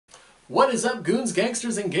What is up, goons,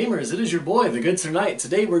 gangsters, and gamers? It is your boy, the Good Sir Knight.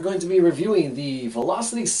 Today we're going to be reviewing the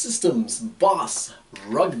Velocity Systems Boss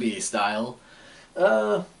Rugby style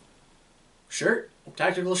shirt,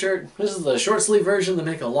 tactical shirt. This is the short sleeve version. They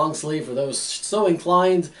make a long sleeve for those so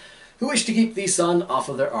inclined who wish to keep the sun off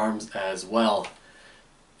of their arms as well.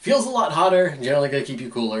 Feels a lot hotter, generally going to keep you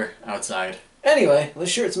cooler outside. Anyway, this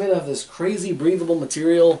shirt's made of this crazy breathable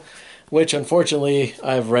material, which unfortunately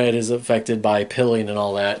I've read is affected by pilling and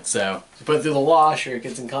all that. So if you put it through the wash or it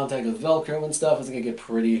gets in contact with Velcro and stuff, it's going to get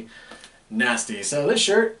pretty nasty. So this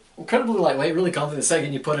shirt, incredibly lightweight, really comfy. The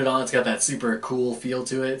second you put it on, it's got that super cool feel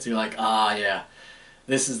to it. So you're like, ah yeah,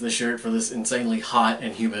 this is the shirt for this insanely hot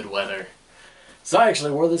and humid weather. So I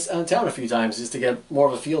actually wore this out in town a few times just to get more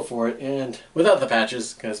of a feel for it, and without the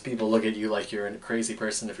patches, because people look at you like you're a crazy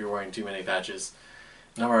person if you're wearing too many patches.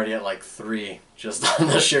 And I'm already at like 3 just on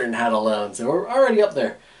the shirt and hat alone, so we're already up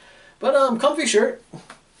there. But comfy shirt,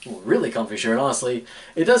 really comfy shirt, honestly.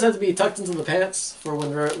 It does have to be tucked into the pants for when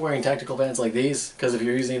we're wearing tactical pants like these, because if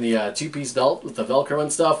you're using the two-piece belt with the Velcro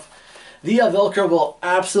and stuff, the Velcro will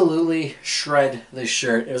absolutely shred this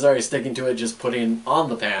shirt. It was already sticking to it just putting on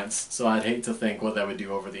the pants, so I'd hate to think what that would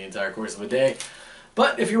do over the entire course of a day.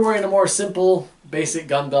 But if you're wearing a more simple, basic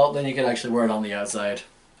gun belt, then you can actually wear it on the outside.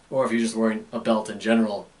 Or if you're just wearing a belt in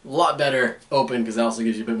general, a lot better open, because it also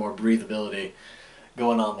gives you a bit more breathability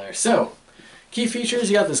going on there. So, key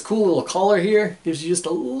features, you got this cool little collar here. Gives you just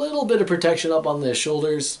a little bit of protection up on the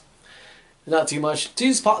shoulders. Not too much.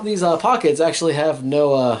 These pockets actually have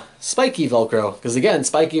no spiky Velcro, because again,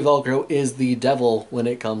 spiky Velcro is the devil when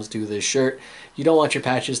it comes to this shirt. You don't want your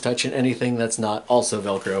patches touching anything that's not also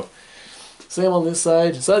Velcro. Same on this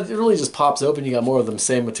side. So it really just pops open. You got more of the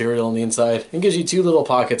same material on the inside. It gives you 2 little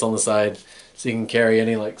pockets on the side, so you can carry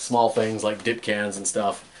any like small things like dip cans and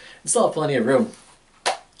stuff. And still have plenty of room.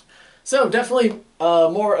 So definitely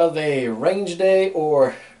more of a range day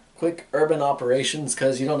or quick urban operations,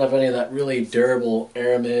 because you don't have any of that really durable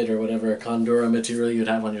aramid or whatever Condora material you'd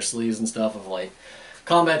have on your sleeves and stuff of like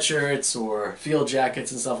combat shirts or field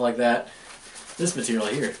jackets and stuff like that. This material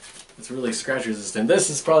here, it's really scratch resistant. This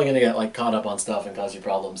is probably going to get like caught up on stuff and cause you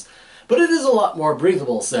problems. But it is a lot more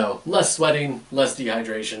breathable, so less sweating, less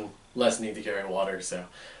dehydration, less need to carry water. So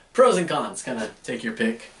pros and cons, kind of take your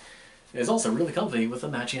pick. It's also really comfy with a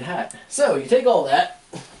matching hat. So you take all that,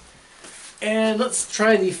 and let's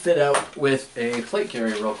try the fit out with a plate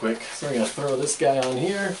carrier real quick. So I'm going to throw this guy on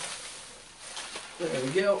here. There we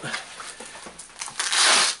go.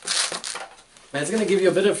 And it's going to give you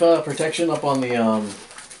a bit of protection up on the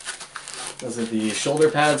the shoulder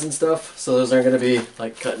pads and stuff. So those aren't going to be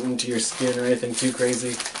like cutting into your skin or anything too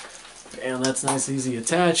crazy. And that's nice, easy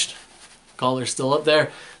attached. Collar's still up there.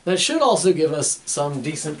 That should also give us some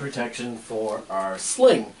decent protection for our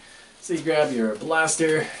sling. So you grab your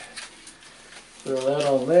blaster, throw that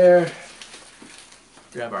on there,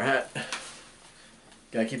 grab our hat.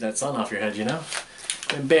 Gotta keep that sun off your head, you know?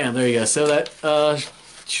 And bam, there you go. So that,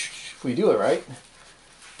 if we do it right,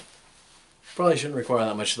 probably shouldn't require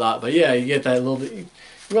that much thought, but yeah, you get that little bit, you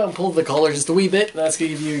go out and pull the collar just a wee bit, and that's gonna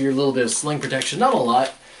give you your little bit of sling protection. Not a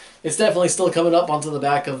lot. It's definitely still coming up onto the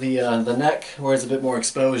back of the neck, where it's a bit more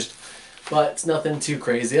exposed, but it's nothing too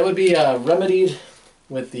crazy. It would be remedied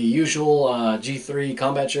with the usual G3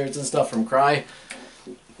 combat shirts and stuff from Cry,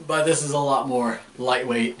 but this is a lot more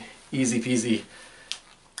lightweight, easy peasy,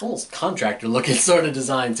 almost contractor looking sort of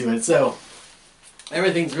design to it. So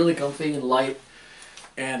everything's really comfy and light,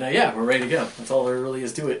 and yeah, we're ready to go. That's all there really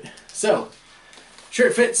is to it. So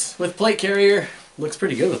shirt fits with plate carrier, looks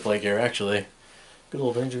pretty good with plate carrier actually. Good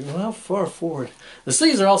little range. How far forward? The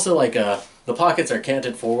sleeves are also like the pockets are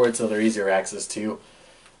canted forward, so they're easier access too.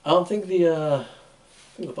 I don't think I'm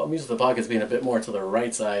used to the pockets being a bit more to the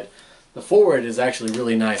right side. The forward is actually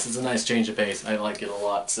really nice. It's a nice change of pace. I like it a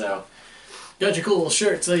lot. So, got your cool little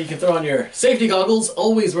shirt so you can throw on your safety goggles.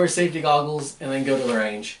 Always wear safety goggles and then go to the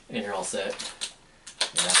range and you're all set.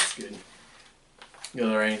 Yeah, that's good. Go to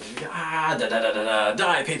the range.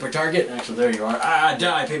 Die paper target. Actually, there you are.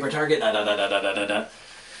 Die paper target.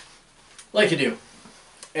 Like you do.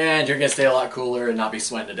 And you're going to stay a lot cooler and not be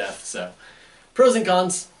sweating to death. So, pros and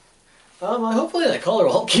cons. Hopefully that collar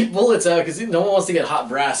will help keep bullets out, because no one wants to get hot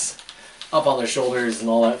brass up on their shoulders and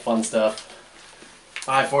all that fun stuff.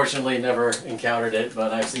 I fortunately never encountered it,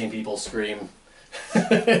 but I've seen people scream.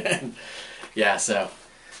 Yeah, so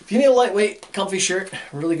if you need a lightweight, comfy shirt,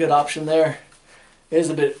 really good option there. It is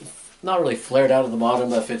a bit, not really flared out at the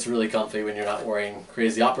bottom, but fits really comfy when you're not wearing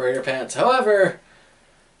crazy operator pants. However,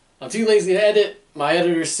 I'm too lazy to edit. My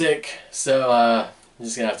editor's sick, so I'm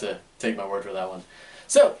just going to have to take my word for that one.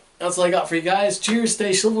 So, that's all I got for you guys. Cheers,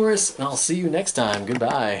 stay chivalrous, and I'll see you next time.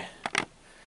 Goodbye.